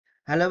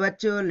Hello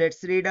bachcho,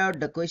 let's read out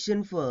the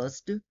question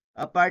first.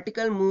 A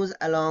particle moves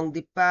along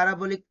the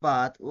parabolic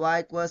path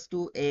y equals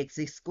to x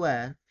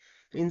square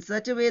in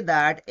such a way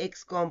that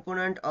x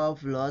component of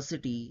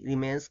velocity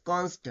remains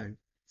constant.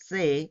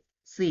 Say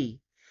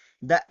c.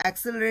 The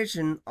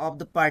acceleration of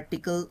the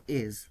particle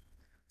is.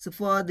 So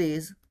for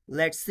this,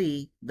 let's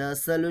see the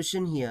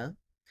solution here.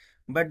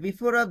 But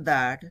before of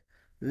that,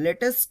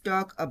 let us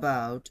talk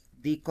about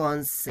the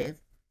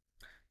concept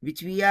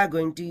which we are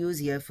going to use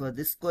here for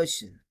this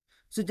question.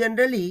 So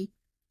generally,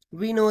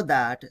 we know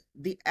that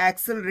the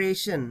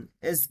acceleration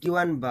is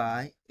given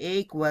by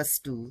a equals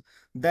to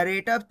the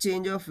rate of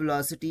change of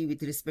velocity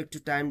with respect to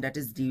time, that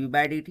is dv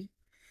by dt.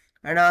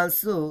 And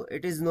also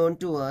it is known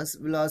to us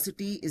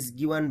velocity is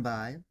given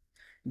by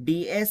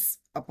ds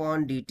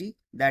upon dt,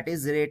 that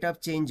is rate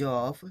of change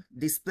of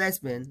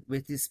displacement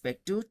with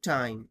respect to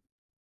time.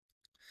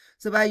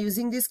 So by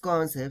using this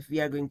concept,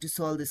 we are going to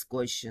solve this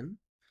question.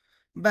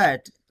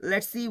 But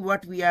let's see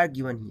what we are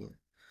given here.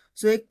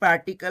 So एक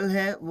particle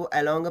है, वो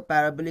along a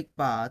parabolic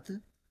path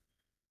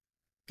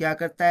क्या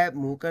करता है,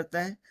 move करता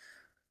है.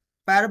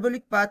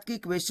 Parabolic path की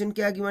equation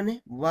क्या गिवन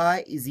है, y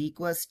is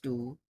equals to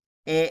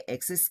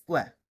ax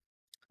square.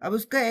 अब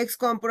उसका x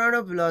component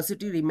of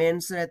velocity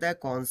remains रहता है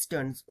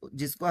कांस्टेंट,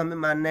 जिसको हमें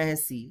मानना है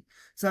c.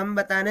 सो हमें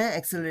बताना है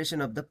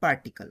एक्सेलरेशन ऑफ द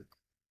पार्टिकल.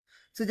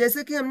 सो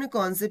जैसे कि हमने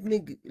कॉन्सेप्ट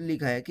में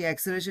लिखा है कि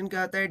एक्सेलरेशन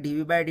क्या होता है,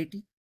 dv बाई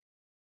dt,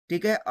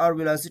 ठीक है, और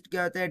वेलोसिटी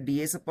क्या होता है,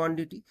 ds अपॉन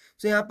dt.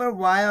 सो यहाँ पर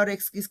y और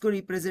x किसको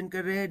रिप्रेजेंट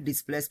कर रहे हैं,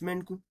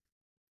 डिस्प्लेसमेंट को.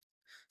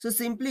 सो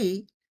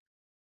सिंपली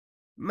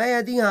मैं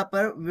यदि यहाँ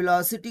पर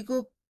वेलोसिटी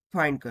को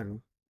फाइंड करूं,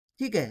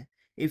 ठीक है,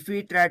 if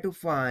we try to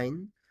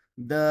find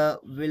the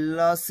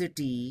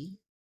velocity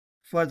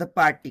for the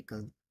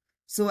particle,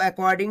 so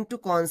according to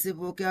concept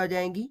वो क्या हो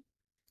जाएंगी,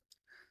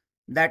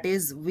 that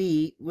is v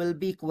will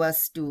be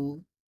equals to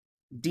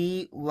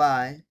dy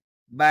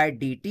bye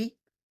dt.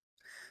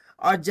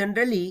 और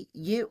जनरली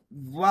ये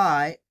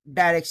y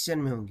डायरेक्शन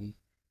में होंगी,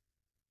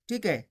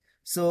 ठीक है.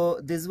 So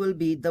this will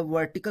be the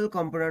vertical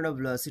component of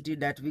velocity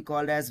that we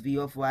called as v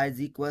of y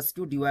is equals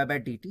to dy by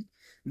dt.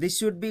 This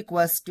should be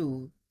equals to,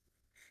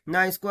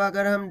 now इसको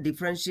अगर हम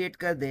differentiate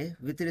कर दे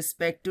with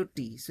respect to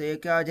t, so ये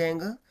क्या हो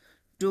जाएगा,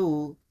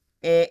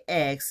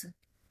 2ax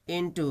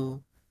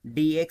into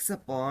dx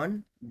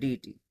upon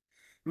dt.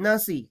 Now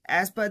see,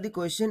 as per the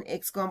question,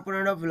 x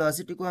component of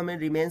velocity को हमें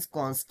remains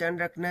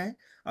constant रखना है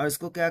और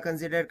इसको क्या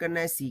कंसिडर करना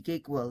है, c के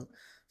equal.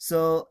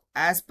 So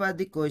as per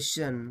the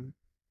question,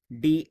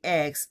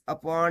 dx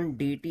upon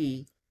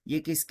dt ये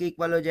किसके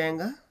इक्वल हो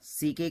जाएगा,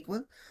 c के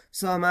इक्वल.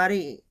 सो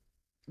हमारी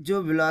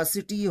जो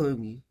वेलोसिटी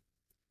होगी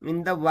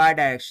इन द y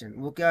डायरेक्शन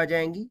वो क्या हो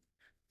जाएंगी,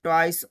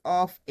 twice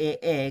of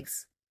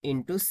ax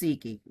into c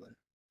के इक्वल.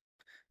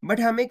 बट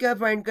हमें क्या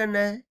फाइंड करना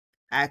है,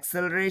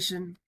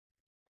 एक्सेलरेशन.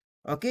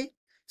 ओके,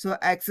 सो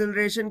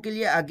एक्सेलरेशन के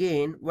लिए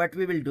again what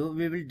we will do,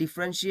 we will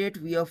differentiate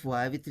v of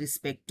y with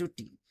respect to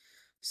t.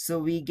 So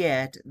we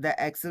get the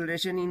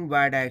acceleration in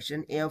y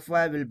direction, a of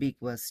y will be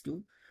equals to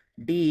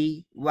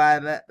dy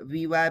by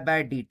vy by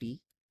dt.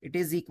 It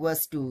is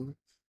equals to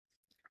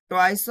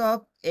twice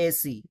of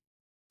ac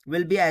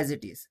will be as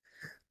it is.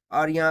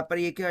 और यहाँ पर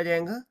ये क्या हो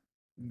जाएगा,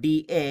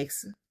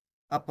 dx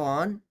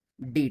upon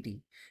dt.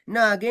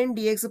 Now again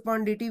dx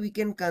upon dt we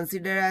can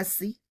consider as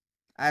c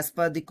as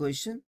per the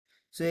question.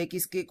 So ये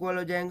किसके equal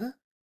हो जाएगा,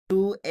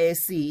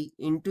 2ac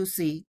into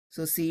c.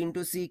 So c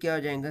into c क्या हो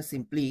जाएगा,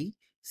 simply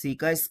c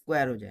का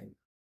स्क्वायर हो जाएगा.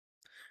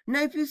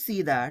 Now if you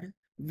see that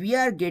we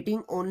are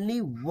getting only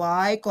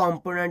y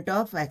component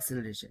of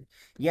acceleration,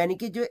 यानी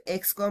कि जो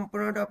x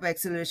component of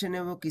acceleration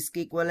है वो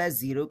किसके इक्वल है,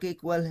 0 के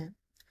इक्वल है.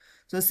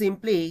 So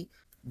simply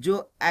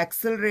जो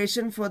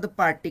acceleration for the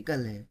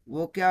particle है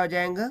वो क्या हो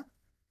जाएगा,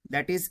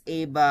 that is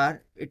a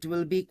bar, it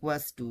will be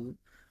equals to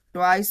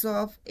twice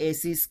of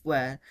ac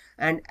square.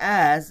 And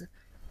as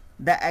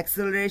the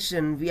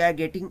acceleration we are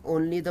getting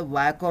only the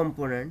y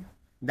component,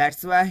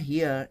 that's why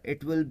here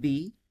it will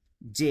be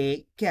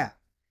j cap.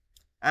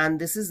 And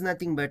this is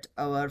nothing but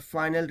our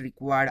final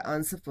required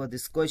answer for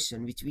this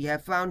question, which we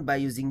have found by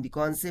using the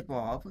concept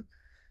of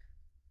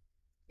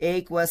a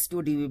equals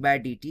to dv by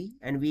dt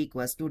and v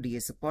equals to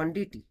ds upon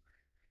dt.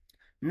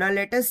 Now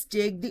let us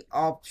check the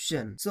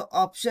option. So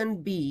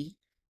option B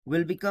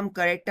will become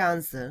correct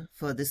answer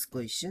for this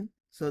question.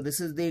 So this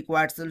is the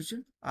required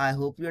solution. I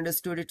hope you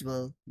understood it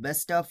well.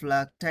 Best of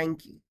luck.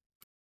 Thank you.